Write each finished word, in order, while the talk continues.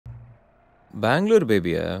Bengaluru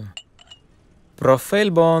బేబీయా?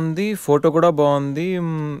 Profile బాగుంది, photo కూడా బాగుంది.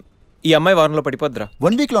 ఈ అమ్మాయి వారంలో పడిపోద్దిరా.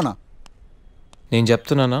 1 వీక్లోనా? నేను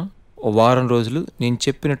చెప్తున్నానా, ఓ వారం రోజులు నేను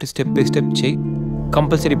చెప్పినట్టు స్టెప్ బై స్టెప్ చేయి,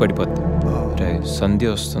 కంపల్సరీ పడిపోద్ది. సంధ్య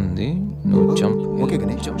వస్తుంది, నువ్వు jump. Okay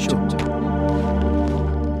Ganesh, jump.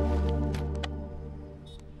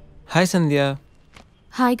 Hi సంధ్య.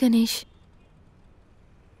 హాయ్ గణేష్.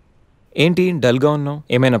 ఏంటి డల్గా ఉన్నావు?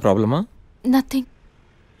 ఏమైనా ప్రాబ్లమా? నథింగ్.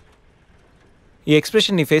 ఈ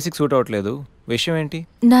ఎక్స్ప్రెషన్ నీ ఫేస్కి సూట్ అవ్వట్లేదు. విషయం ఏంటి?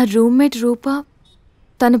 నా రూమ్మేట్ రూప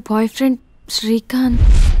తన బాయ్ ఫ్రెండ్ శ్రీకాంత్.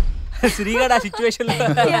 శ్రీగాడు ఆ సిచ్యువేషన్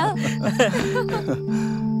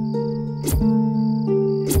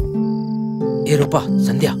ఏ రూపా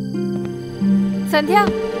సంధ్య. సంధ్య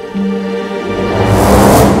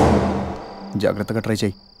జాగ్రత్తగా ట్రై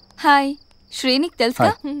చేయి. హాయ్ శ్రీనిక్ తెలుసా?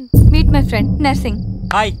 Meet my friend nursing.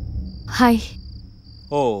 Hi. Hi.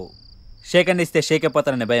 Oh Sheikh and ఇస్తే షేక్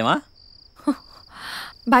అయిపోతానని భయమా?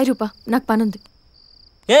 బాయ్ రూపా, నాకు పని ఉంది.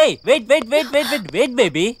 ఏయ్ wait wait wait wait wait wait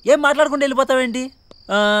baby, ఏం మాట్లాడుకుంటూ వెళ్ళిపోతావేంటి?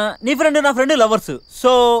 నీ ఫ్రెండ్ నా ఫ్రెండ్ లవర్స్,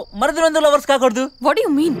 సో మరిది రెండు లవర్స్ కాకూడదు. What do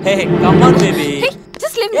you mean? Hey come on baby.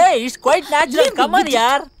 Just leave me. Hey, it's quite natural. Come on,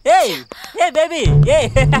 yaar. Hey, hey, baby. Hey.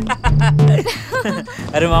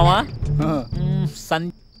 अरे मामा. सन.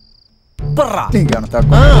 पर्रा. నీకేమన్నా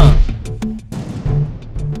తక్కువ?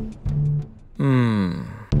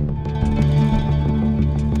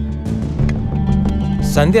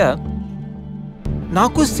 సంధ్య,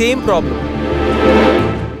 నాకు సేమ్ ప్రాబ్లం.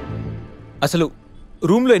 అసలు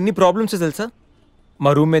రూమ్లో ఎన్ని ప్రాబ్లమ్స్ తెలుసా? మా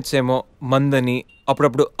రూమ్మేట్స్ ఏమో మందని,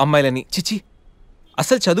 అప్పుడప్పుడు అమ్మాయిలని, చిచి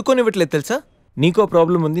అసలు చదువుకోనివ్వట్లేదు తెలుసా? నీకో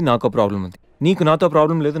ప్రాబ్లం ఉంది, నాకో ప్రాబ్లం ఉంది. నీకు నాతో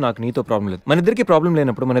ప్రాబ్లం లేదు, నాకు నీతో ప్రాబ్లం లేదు. మన ఇద్దరికి ప్రాబ్లం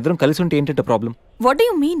లేనప్పుడు మన ఇద్దరం కలిసి ఉంటే ఏంటంటే problem? What do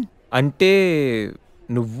you mean? అంటే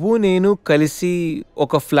నువ్వు నేను కలిసి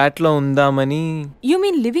ఒక ఫ్లాట్లో ఉందామని. You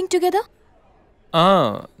mean living together?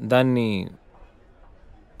 దాన్ని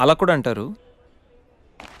అలా కూడా అంటారు.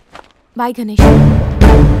 బాయ్ గణేష్.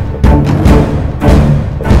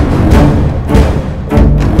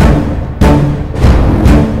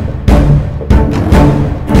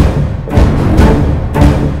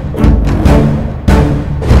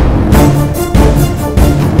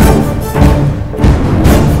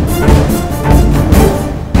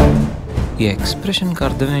 ఈ ఎక్స్ప్రెషన్కి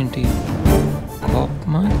అర్థం ఏంటి?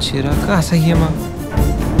 కోపమా, చిరాక, అసహ్యమా?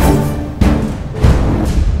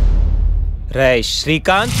 రే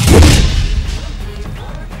శ్రీకాంత్,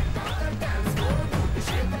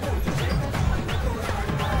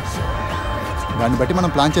 దాన్ని బట్టి మనం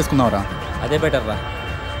ప్లాన్ చేసుకుందాంరా. అదే బెటర్ రా.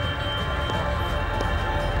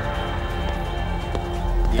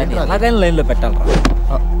 ఎలాగైనా లైన్లో పెట్టాలరా.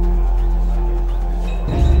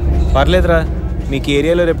 పర్లేదురా, మీకు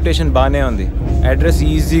ఏరియాలో రెప్యుటేషన్ బాగానే ఉంది, అడ్రస్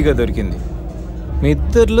ఈజీగా దొరికింది. మీ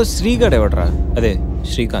ఇద్దరిలో శ్రీగాడు ఎవడరా? అదే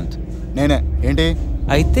శ్రీకాంత్. నేనే. ఏంటి?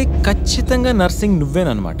 అయితే ఖచ్చితంగా నర్సింగ్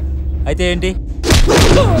నువ్వేనమాట. అయితే ఏంటి?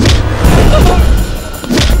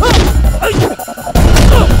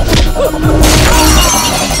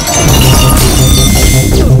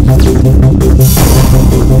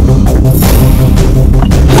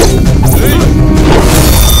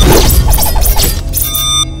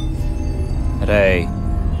 రేయ్,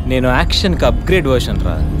 నేను యాక్షన్కి అప్గ్రేడ్ వర్షన్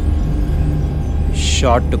రా.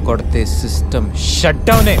 షాట్ కొడితే system shut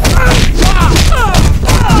డౌనే.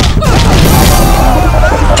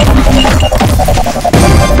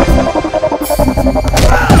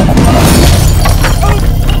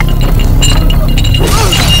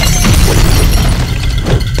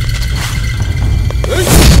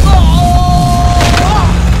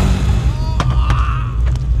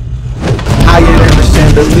 Higher than the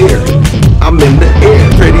chandelier, I'm in the air,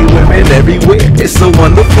 pretty women everywhere. It's a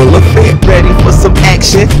wonderful affair. Ready for some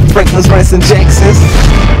action? Franklin's, Rice and Jackson's.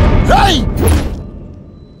 Hey!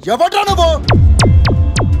 ఎవడ్రా నువ్వు?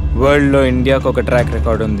 వరల్డ్లో ఇండియాకు ఒక ట్రాక్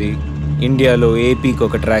రికార్డ్ ఉంది, ఇండియాలో ఏపీకి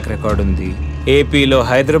ఒక ట్రాక్ రికార్డ్ ఉంది, ఏపీలో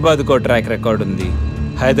హైదరాబాద్కు ఒక ట్రాక్ రికార్డ్ ఉంది,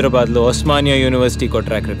 హైదరాబాద్లో ఉస్మానియా యూనివర్సిటీకి ఒక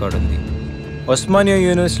ట్రాక్ రికార్డ్ ఉంది. ఉస్మానియా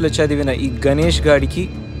యూనివర్సిటీలో చదివిన ఈ గణేష్ గాడికి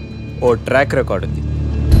ఓ ట్రాక్ రికార్డ్ ఉంది.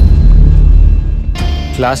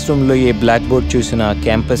 క్లాస్ రూమ్లో ఏ బ్లాక్ బోర్డ్ చూసినా,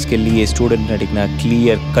 క్యాంపస్కి వెళ్ళి ఏ స్టూడెంట్ అడిగినా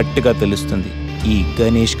క్లియర్ కట్గా తెలుస్తుంది ఈ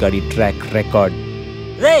గణేష్ గాడి ట్రాక్ రికార్డ్.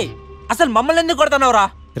 రేయ్, అసలు మమ్మల్ని ఎందుకు కొడతానవరా?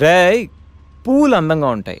 రేయ్, పూలు అందంగా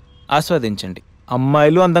ఉంటాయి, ఆస్వాదించండి.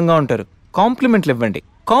 అమ్మాయిలు అందంగా ఉంటారు, కాంప్లిమెంట్లు ఇవ్వండి,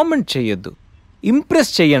 కామెంట్ చెయ్యొద్దు,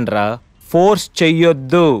 ఇంప్రెస్ చెయ్యండి రా, ఫోర్స్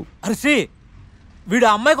చెయ్యొద్దు. అరే వీడు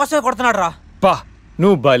అమ్మాయి కోసమే కొడుతున్నాడు రా. పా,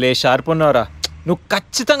 నువ్వు భలే షార్ప్ ఉన్నావురా, నువ్వు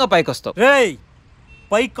ఖచ్చితంగా పైకి వస్తావు. రేయ్,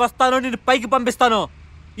 పైకి వస్తాను, నేను పైకి పంపిస్తాను,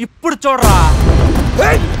 ఇప్పుడు చూడరా.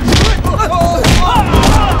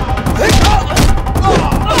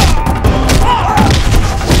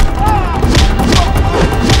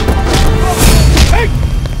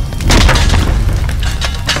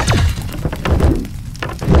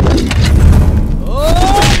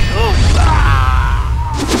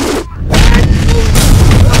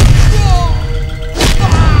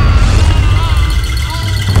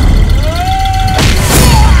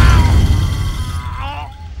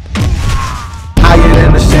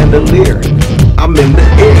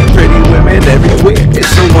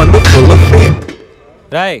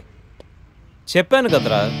 రాయ్ చెప్పాను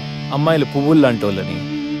కదరా అమ్మాయిలు పువ్వులు లాంటి వాళ్ళని.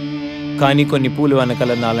 కానీ కొన్ని పూలు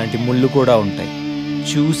వెనకాల నాలాంటి ముళ్ళు కూడా ఉంటాయి.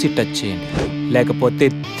 చూసి టచ్ చేయండి, లేకపోతే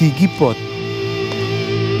దిగిపోతుంది.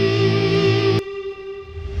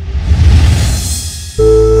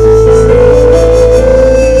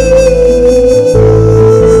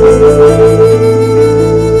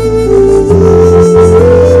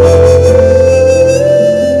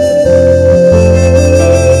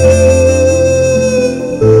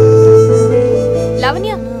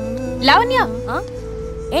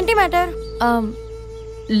 ఏంటి మ్యాటర్?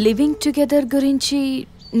 లివింగ్ టుగెదర్ గురించి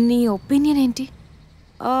నీ ఒపీనియన్ ఏంటి?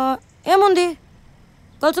 ఏముంది,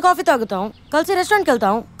 కలిసి కాఫీ తాగుతాం, కలిసి రెస్టారెంట్కి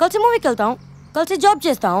వెళ్తాం, కలిసి మూవీకి వెళ్తాం, కలిసి జాబ్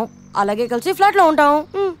చేస్తాం, అలాగే కలిసి ఫ్లాట్లో ఉంటాం.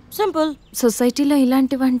 సింపుల్. సొసైటీలో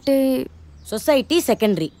ఇలాంటివంటే సొసైటీ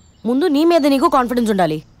సెకండరీ. ముందు నీ మీద నీకు కాన్ఫిడెన్స్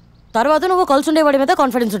ఉండాలి, తర్వాత నువ్వు కలిసి ఉండేవాడి మీద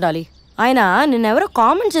కాన్ఫిడెన్స్ ఉండాలి. ఆయన నిన్నెవరో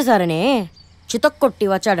కామెంట్ చేశారనే చితక్కొట్టి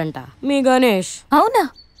వచ్చాడంట మీ గణేష్. అవునా?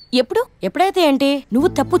 ఎప్పుడైతే ఏంటి, నువ్వు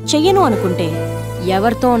తప్పు చెయ్యను అనుకుంటే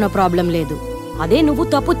ఎవరితో ఉన్న ప్రాబ్లం లేదు. అదే నువ్వు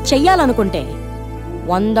తప్పు చెయ్యాలనుకుంటే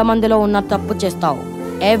 100 మందిలో ఉన్న తప్పు చేస్తావు.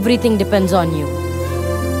 Everything depends on you.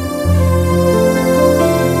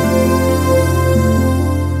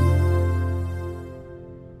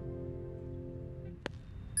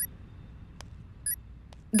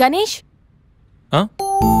 Ganesh,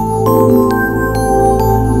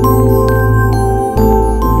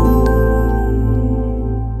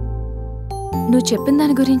 నువ్వు చెప్పిన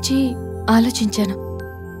దాని గురించి ఆలోచించాను.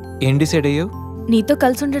 ఏం డిసైడ్ అయ్యావు? నీతో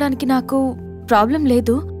కలిసి ఉండడానికి నాకు ప్రాబ్లం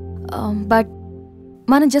లేదు, బట్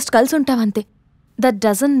మనం జస్ట్ కలిసి ఉంటాం అంతే. That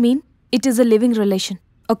doesn't mean it is a living relation.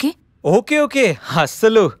 Okay okay okay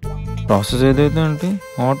అస్సలు ప్రాసెస్ ఏదైతే అంటే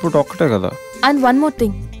అవుట్పుట్ ఒక్కటే కదా. అండ్ వన్ మోర్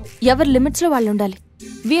థింగ్, ఎవరి లిమిట్స్లో వాళ్ళు ఉండాలి.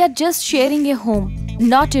 We are just sharing A home,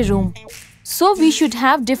 not a room. So we should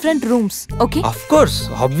have different rooms. Okay of course,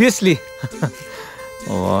 obviously.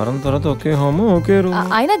 వారం తర్వాత ఒకే హోమ్ ఒకే రూమ్.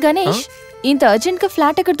 అయినా గణేష్, ఇంత అర్జెంట్గా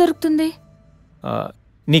ఫ్లాట్ ఎక్కడ దొరుకుతుంది?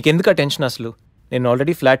 నీకెందుకు టెన్షన్? అసలు నేను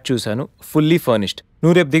ఆల్రెడీ ఫ్లాట్ చూశాను, ఫుల్లీ ఫర్నిష్డ్.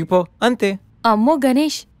 నువ్వు రేపు దిగిపో అంతే. అమ్మో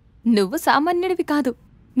గణేష్, నువ్వు సామాన్యుడివి కాదు,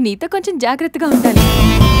 నీతో కొంచెం జాగ్రత్తగా ఉండాలి.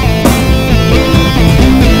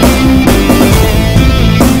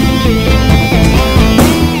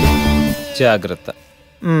 జాగ్రత్త.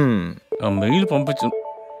 మెయిల్ పంపించు.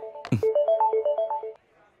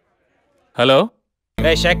 హలో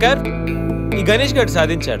రే శేఖర్, ఈ గణేష్ గడ్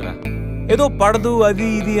సాధించాడ్రా. ఏదో పడదు అది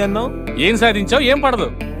ఇది అన్నావు. ఏం సాధించావు? ఏం పడదు?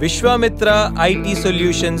 Vishwamitra IT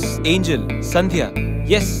solutions Angel Sandhya,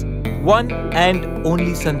 yes, one and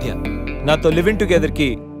only సంధ్య నాతో లివింగ్ టుగెదర్ కి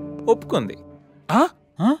ఒప్పుకుంది.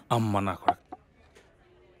 అమ్మ నా కొడుకు.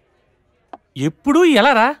 ఎప్పుడు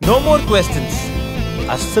ఎలా రా? No more questions.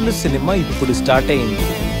 అస్సలు సినిమా ఇప్పుడు స్టార్ట్ అయింది.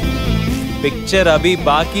 పిక్చర్ అభి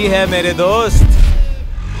బాకీ హై మేరే దోస్త్.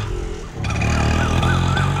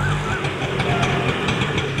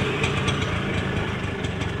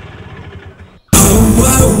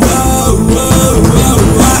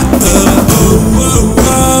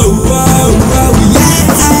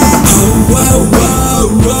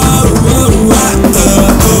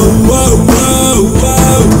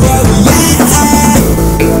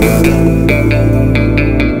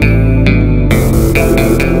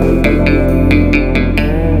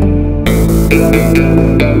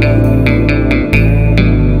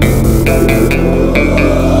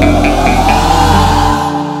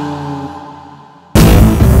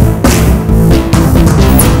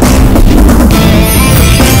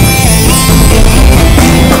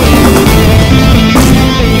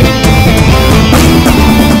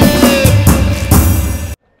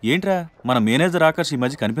 ఏంట్రా మన మేనేజర్ ఆకర్ష్ ఈ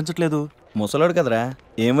మధ్య కనిపించట్లేదు? ముసలోడు కదరా,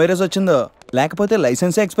 ఏం వైరస్ వచ్చిందో, లేకపోతే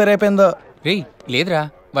లైసెన్స్ ఎక్స్పైర్ అయిపోయిందో. రేయ్ లేదురా,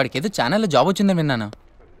 వాడికి ఏదో ఛానల్లో జాబ్ వచ్చిందని విన్నాను.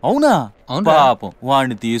 అవునా? అవును పాపం,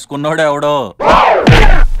 వాడిని తీసుకున్నాడు ఎవడో.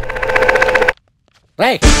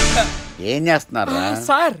 ఏం చేస్తున్నారు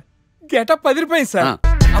సార్? గెటప్ అదిరిపోయింది సార్.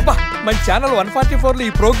 అబ్బా, మన ఛానల్ 144 లో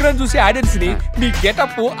ఈ ప్రోగ్రామ్ చూసి ఆడియన్స్ ని మీ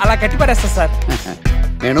గెటప్ అలా కట్టిపడేస్తా సార్.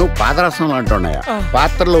 నేను పాదరసం అంటున్నాయా,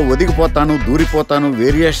 పాత్రలో ఒదిగిపోతాను, దూరిపోతాను,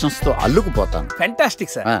 వేరియేషన్స్ తో అల్లుకుపోతాను.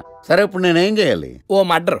 Fantastic sir. సరే ఇప్పుడు నేనేం చేయాలి? ఓ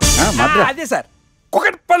మర్డర్. అదే సార్,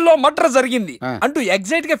 కుకట్పల్లిలో మర్డర్ జరిగింది అంటూ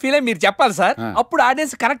ఎగ్జైట్ గా ఫీల్ అయ్యి మీరు చెప్పాలి సార్. అప్పుడు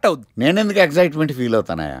ఆడియన్స్ కనెక్ట్ అవుద్ది. నేనెందుకు ఎగ్జైట్మెంట్ ఫీల్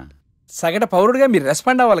అవుతానయా? సగటు పౌరుడుగా మీరు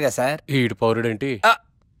రెస్పాండ్ అవ్వాలి కదా సార్. ఈడు పౌరుడు ఏంటి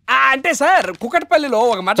అంటే సార్, కుకట్పల్లిలో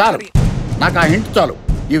ఒక మర్డర్. నాకు ఆ హింట్ చాలు.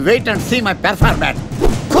 You wait and see my performance.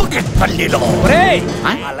 కుకట్పల్లిలో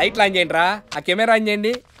ఆ లైట్ ఆన్ చేయండి రా, ఆ కెమెరా ఆన్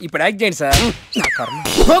చేయండి, ఇప్పుడు యాక్ట్ చేయండి sir.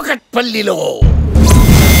 కుకట్పల్లిలో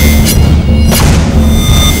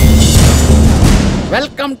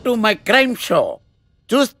welcome to my crime show.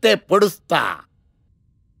 చూస్తే పొడుస్తా.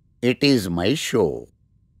 It is my show.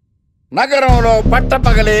 నగరంలో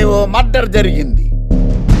పట్టపగలే ఓ మర్డర్ జరిగింది.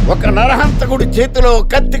 ఒక నరహంతకుడి చేతిలో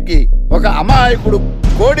కత్తికి ఒక అమాయకుడు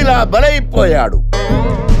కోడిలా బలైపోయాడు.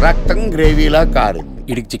 రక్తం గ్రేవీలా కారింది.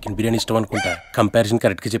 ఇడికి చికెన్ బిర్యానీ ఇష్టం అనుకుంటా. కంపారిజన్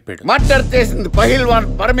కరెక్ట్ గా చెప్పాడు. మర్డర్ చేసింది పహిల్వాన్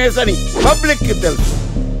పరమేశ్ అని పబ్లిక్ కి తెలుసు,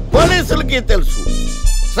 పోలీసులకి తెలుసు.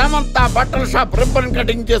 సమంత బట్టల షాప్ రిబ్బన్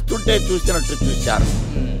కటింగ్ చేస్తుంటే చూసినట్టు చూశారు.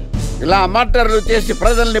 ఇలా మర్డర్లు చేసి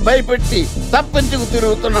ప్రజల్ని భయపెట్టి తప్పించుకు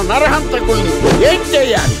తిరుగుతున్న నరహంతకుల్ని ఏం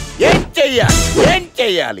చెయ్యాలి, ఏం చెయ్యాలి, ఏం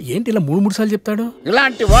చెయ్యాలి? ఏంటి ఇలా 3 సార్లు చెప్తాడు?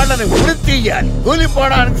 ఇలాంటి వాళ్ళని ఉరి తీయాలి.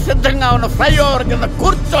 కూలిపోవడానికి సిద్ధంగా ఉన్న ఫ్లైఓవర్ కింద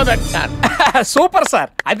కూర్చోబెట్టాలి. సూపర్ సార్,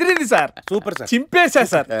 అదిరింది సార్, సూపర్ సార్, చింపేశా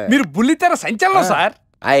సార్. మీరు బుల్లితెర సంచలనం సార్.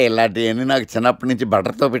 ఇలాంటివన్నీ నాకు చిన్నప్పటి నుంచి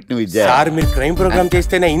బట్టర్తో పెట్టిన విద్య. సార్ మీరు క్రైమ్ ప్రోగ్రామ్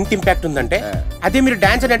చేస్తేనే ఇంత ఇంపాక్ట్ ఉందంటే, అదే మీరు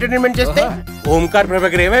డాన్స్ అండ్ ఎంటర్టైన్మెంట్ చేస్తే ఓంకార్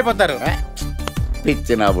ప్రభాకర్ ఏమైపోతారు?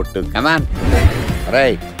 పిచ్చి నా బుట్టు కమాన్.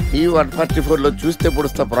 రైట్, ఈ 144 లో చూస్తే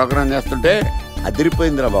పొడుస్తా ప్రోగ్రామ్ చేస్తుంటే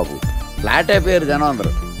అదిరిపోయిందిరా బాబు. ఫ్లాట్ అయిపోయారు జనం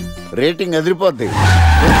అందరూ. రేటింగ్ అదిరిపోద్ది.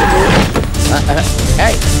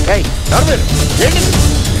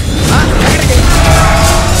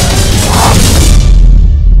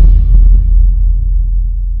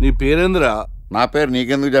 నీ పేరేంద్రా? నా పేరు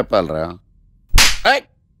నీకెందుకు చెప్పాలరా?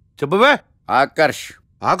 చెప్పవే. ఆకర్ష్.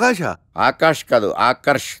 ఆకాశ? ఆకాష్ కాదు,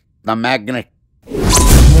 ఆకర్ష్ ద మ్యాగ్నెట్.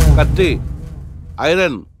 కత్తి,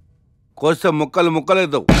 ఐరన్ కోస్తే ముక్కలు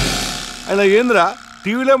ముక్కలేద్దావు. అయినా ఏంద్రా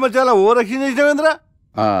టీవీలో చాలా ఓ రక్షణ చేసినావేంద్రా?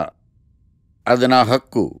 అది నా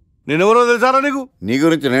హక్కు. నేనెవరో తెలుసారా నీకు? నీ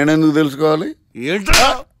గురించి నేనెందుకు తెలుసుకోవాలి? ఏంట్రా?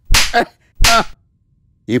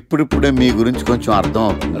 ఇప్పుడిప్పుడే మీ గురించి కొంచెం అర్థం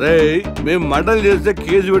అవుతుంది. అరే, మేము మర్డర్ చేస్తే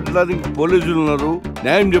కేసు పెట్టడానికి పోలీసులు ఉన్నారు,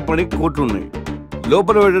 న్యాయం చెప్పడానికి కోర్టు ఉన్నాయి,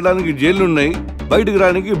 లోపల పెట్టడానికి జైలు ఉన్నాయి, బయటకు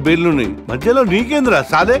రానికి బెయిల్ ఉన్నాయి. మధ్యలో నీకేంద్రా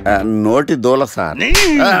సాదే? నోటి దూల సార్.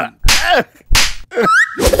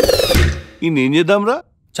 ఈయనేం చేద్దాంరా?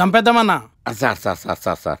 చంపేద్దామన్నా. Sir sir sir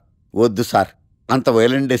sir sir వద్దు సార్, అంత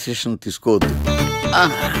వైలెంట్ డెసిషన్ తీసుకోవద్దు.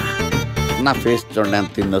 నా ఫేస్ చూడండి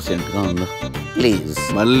ఎంత ఇన్నోసెంట్గా ఉందో. ప్లీజ్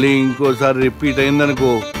మళ్ళీ ఇంకోసారి రిపీట్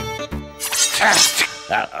అయిందనుకో.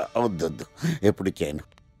 వద్దు వద్దు, ఎప్పుడు చేయను.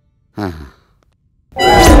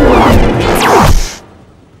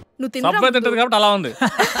 సబ్వే తింటది కాబట్టి అలా ఉంది,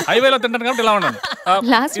 హైవేలో తింటాను కాబట్టి ఇలా ఉన్నాను.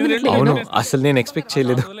 అవును, అసలు నేను ఎక్స్పెక్ట్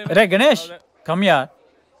చేయలేదు. రే గణేష్ కమ్యా,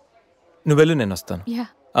 నువ్వు వెళ్ళు, నేను వస్తాను.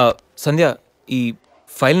 సంధ్య, ఈ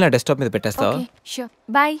ఫైల్ నా డెస్క్టాప్ మీద పెట్టేస్తావా?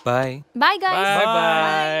 Bye bye bye guys.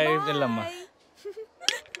 Bye. వెళ్ళమ్మా.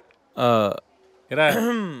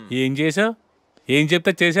 ఏం చేసావు? ఏం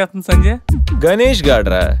చెప్తే చేసేస్తుంది సంజయ్. గణేష్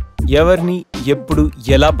గాడ్రా ఎవరిని ఎప్పుడు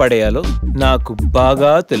ఎలా పడేయాలో నాకు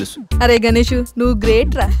బాగా తెలుసు. అరే గణేష్, నువ్వు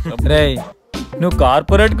గ్రేట్ రా. రే నువ్వు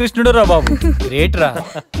కార్పొరేట్ కృష్ణుడు రా బాబు, గ్రేట్ రా.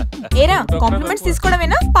 ఏరా, కాంప్లిమెంట్స్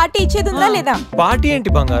తీసుకోవడమేనా, పార్టీ ఇచ్చేది ఉందా లేదా? పార్టీ ఏంటి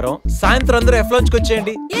బంగారం, సాయంత్రం అందరూ ఎఫ్లాంచ్కి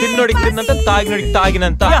వచ్చేయండి. తిన్నోడికి తిన్నంత, తాగినోడికి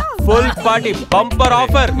తాగినంత, ఫుల్ పార్టీ, బంపర్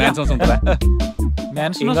ఆఫర్.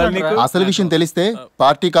 అసలు విషయం తెలిస్తే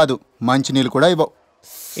పార్టీ కాదు, మంచి నీళ్ళు కూడా ఇవ్వవు.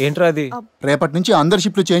 ఏంట్రా అది? రేపటి నుంచి అందరి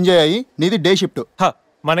షిఫ్ట్లు చేంజ్ అయ్యాయి, నీది డే షిఫ్ట్.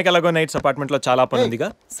 మనకి ఎలాగో నైట్స్ అపార్ట్మెంట్ లో చాలా పని ఉందిగా.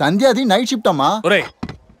 సంధ్య అది నైట్ షిఫ్ట్ అమ్మా. ఒరేయ్,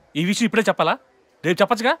 ఈ విషయం ఇప్పుడే చెప్పాలా? రేపు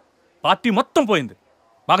చెప్పచ్చుగా. పార్టీ మొత్తం పోయింది,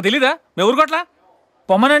 మాకు తెలీదా? మేము ఊరుకోట్లా,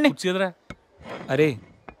 పొమ్మనండి. అరే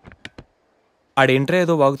ఆడేంట్రా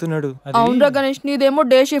ఏదో వాగుతున్నాడు. అవునరా Ganesh, నీదేమో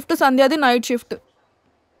day shift, సంధ్యాది night shift.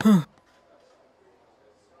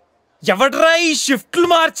 ఎవడ్రా ఈ షిఫ్ట్లు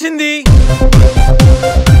మార్చింది?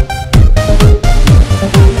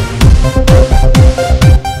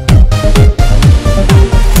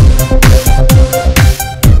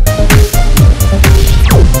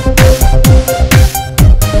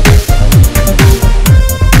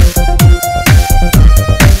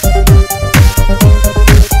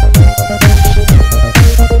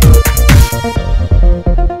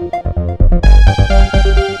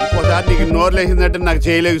 నోర్లేసిందంటే నాకు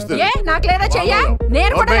చేయలేస్తుంది. నాకు లేదా చెయ్యా,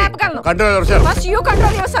 నేను కూడా లేపగలను. Control yourself. First you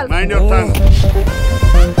control yourself. Mind your tongue.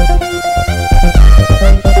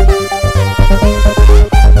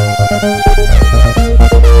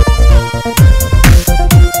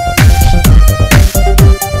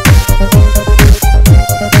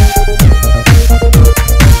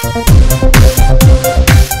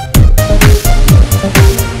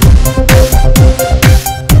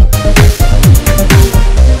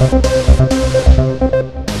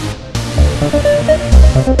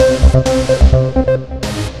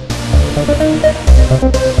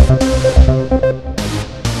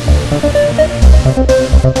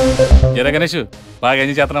 ఎరా గణేష్, బాగా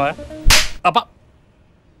ఎంజాయ్ చేస్తున్నావా? అప్పా,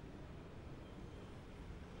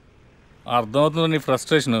 అర్థమవుతుంది నీ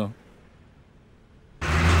ఫ్రస్ట్రేషను.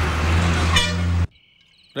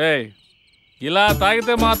 రే, ఇలా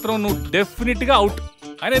తాగితే మాత్రం నువ్వు డెఫినెట్గా అవుట్.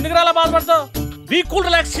 ఆయన ఎందుకు అలా బాధపడతావు? బీ కూల్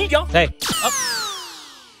రిలాక్స్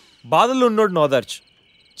బాధల్లో ఉన్నోడు నోదార్చు,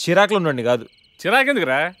 చిరాకులో ఉన్నోడిని కాదు.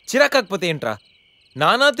 చిరాకెందుకురా? చిరాకాకపోతే ఏంట్రా?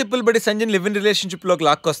 నానా తిప్పులు పడి సంజయ్ లివ్ ఇన్ రిలేషన్షిప్ లోకి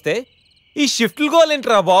లాక్కొస్తే ఈ షిఫ్ట్లు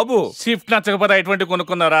గోలేంట్రా బాబు? షిఫ్ట్ నచ్చకపోతే ఎటువంటి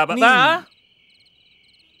కొనుక్కున్నారా?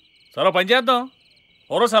 సరే పని చేద్దాం,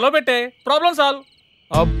 ఓరో సెలవు పెట్టే, ప్రాబ్లం సాల్వ్.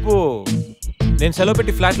 అబ్బో, నేను సెలవు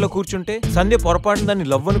పెట్టి ఫ్లాట్లో కూర్చుంటే సంధ్య పొరపాటున దాన్ని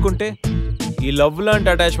లవ్ అనుకుంటే ఈ లవ్ లాంటి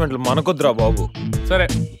అటాచ్మెంట్లు మనకొద్దురా బాబు. సరే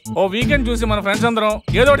ఓ వీకెండ్ చూసి మన ఫ్రెండ్స్ అందరం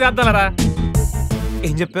ఏదో ఒకటి చేద్దాంరా.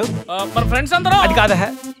 ఏం చెప్పావు? మన ఫ్రెండ్స్ అందరం. అది కాదా?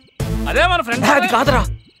 అదే మన ఫ్రెండ్స్. అది కాదురా,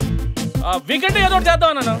 వీకెండ్ ఏదో ఒకటి చేద్దాం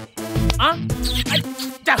అన్నాను.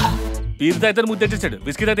 పీరుతో అయితే ముద్దు తెచ్చాడు,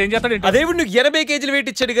 బిస్కెట్ అయితే ఏం చేస్తాడు? అదేవిడు నువ్వు 80 కేజీలు వెయిట్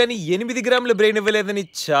ఇచ్చాడు కానీ 8 గ్రాముల బ్రెయిన్ ఇవ్వలేదని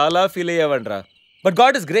చాలా feel అయ్యావంట్రా. But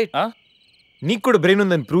God is great, నీకు కూడా బ్రెయిన్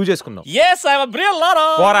ఉందని ప్రూవ్ చేసుకున్నావు.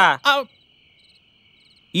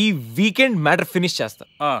 ఈ వీకెండ్ మ్యాటర్ ఫినిష్ చేస్తా.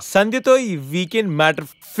 సంధ్యతో ఈ weekend matter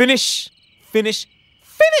finish finish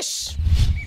finish.